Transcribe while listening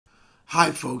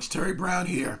Hi folks, Terry Brown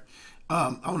here.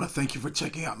 I want to thank you for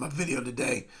checking out my video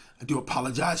today. I do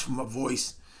apologize for my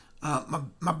voice.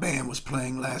 My band was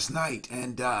playing last night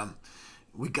and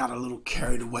we got a little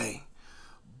carried away.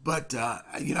 But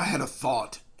I had a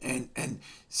thought, and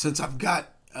since I've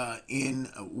got in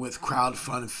with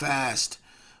CrowdFund Fast,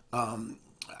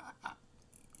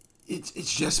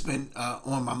 it's just been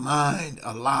on my mind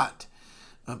a lot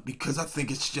because I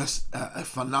think it's just a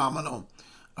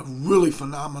really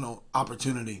phenomenal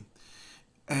opportunity.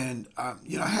 And I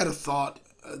had a thought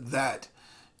that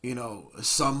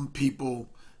some people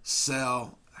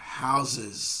sell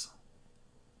houses,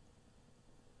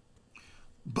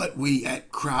 but we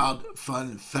at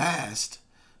CrowdFund Fast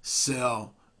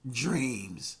sell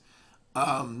dreams.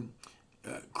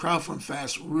 CrowdFund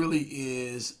Fast really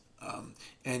is,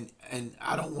 and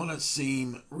I don't want to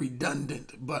seem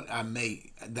redundant, but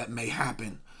that may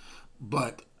happen.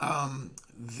 But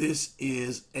this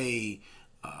is a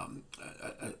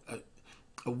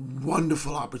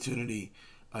wonderful opportunity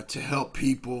to help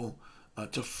people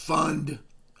to fund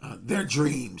their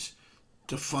dreams,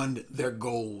 to fund their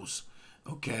goals.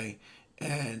 Okay,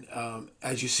 and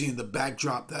as you see in the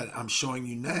backdrop that I'm showing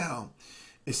you now,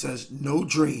 it says no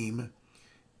dream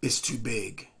is too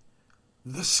big.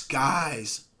 The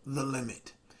sky's the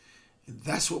limit. And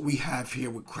that's what we have here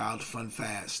with CrowdFund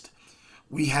Fast.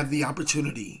 We have the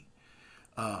opportunity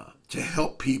to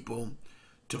help people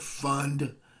to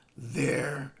fund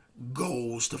their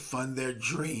goals, to fund their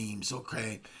dreams,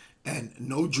 okay? And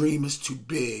no dream is too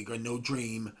big or no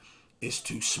dream is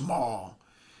too small.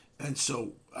 And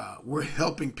so we're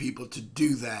helping people to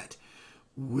do that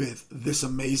with this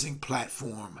amazing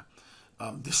platform.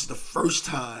 This is the first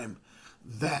time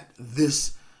that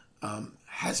this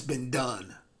has been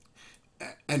done.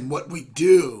 And what we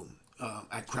do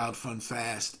at CrowdFund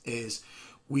Fast is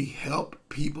we help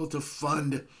people to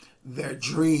fund their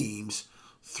dreams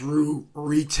through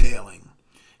retailing.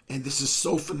 And this is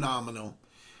so phenomenal.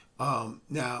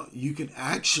 Now, you can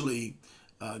actually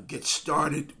get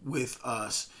started with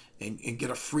us and get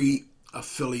a free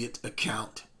affiliate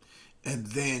account. And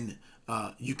then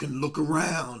you can look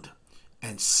around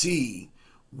and see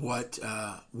what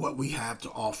we have to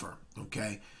offer,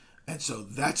 okay? And so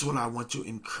that's what I want to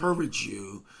encourage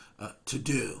you to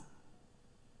do.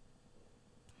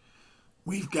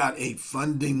 We've got a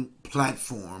funding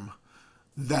platform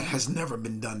that has never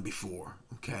been done before,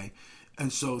 okay?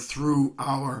 And so through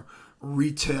our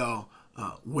retail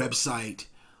website,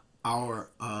 our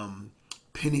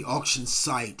penny auction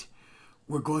site,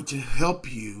 we're going to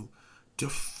help you to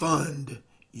fund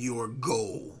your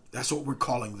goal. That's what we're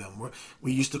calling them.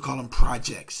 We used to call them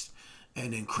projects,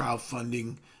 and in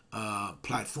crowdfunding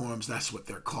platforms, that's what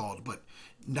they're called, but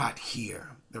not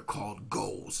here. They're called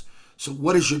goals. So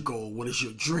what is your goal? What is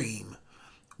your dream?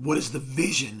 What is the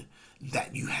vision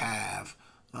that you have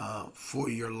for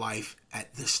your life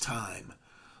at this time?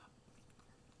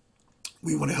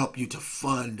 We want to help you to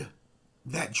fund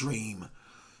that dream,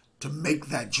 to make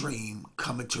that dream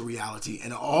come into reality,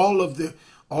 and all of the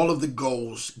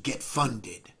goals get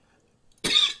funded.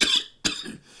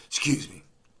 Excuse me.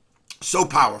 So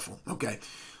powerful. Okay.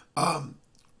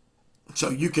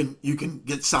 So you can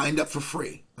get signed up for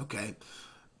free. Okay.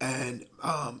 And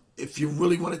if you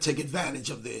really want to take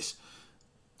advantage of this,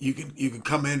 you can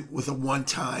come in with a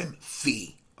one-time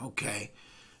fee. Okay.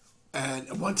 And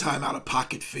a one-time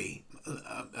out-of-pocket fee.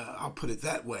 I'll put it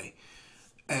that way.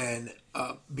 And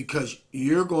because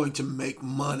you're going to make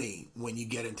money when you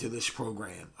get into this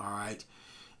program, all right?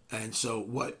 And so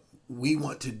what we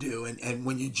want to do, and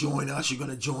when you join us, you're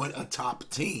going to join a top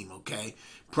team, okay?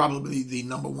 Probably the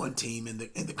 #1 team in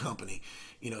the company.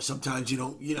 Sometimes you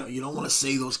don't want to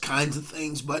say those kinds of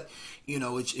things, but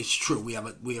it's true.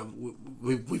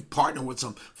 We've partnered with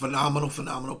some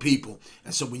phenomenal people,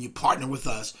 and so when you partner with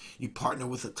us, you partner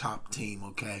with a top team,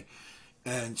 okay?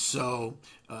 And so,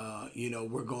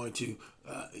 we're going to,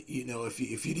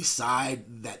 if you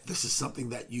decide that this is something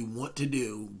that you want to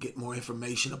do, get more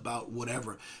information about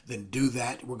whatever, then do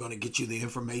that. We're going to get you the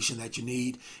information that you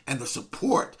need and the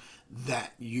support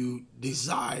that you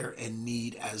desire and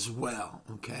need as well.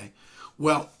 Okay.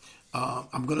 Well,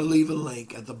 I'm going to leave a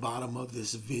link at the bottom of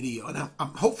this video, and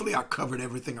hopefully I covered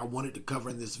everything I wanted to cover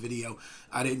in this video.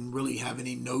 I didn't really have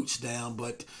any notes down,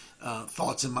 but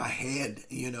thoughts in my head,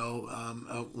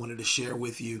 I wanted to share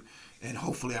with you, and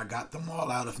hopefully I got them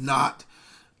all out. If not,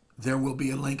 there will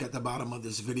be a link at the bottom of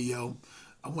this video.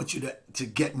 I want you to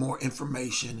get more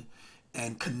information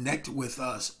and connect with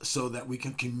us so that we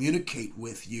can communicate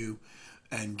with you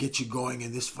and get you going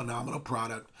in this phenomenal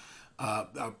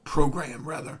program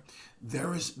rather.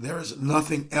 There is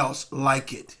nothing else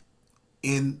like it.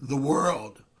 in the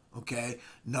world. Okay?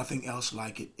 Nothing else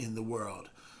like it in the world.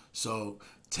 So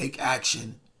take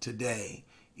action today.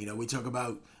 You know, we talk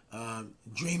about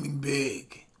dreaming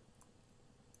big.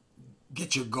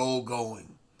 Get your goal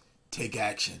going. Take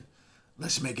action.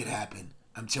 Let's make it happen.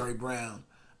 I'm Terry Brown.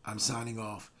 I'm signing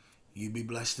off. You be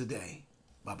blessed today.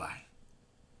 Bye-bye.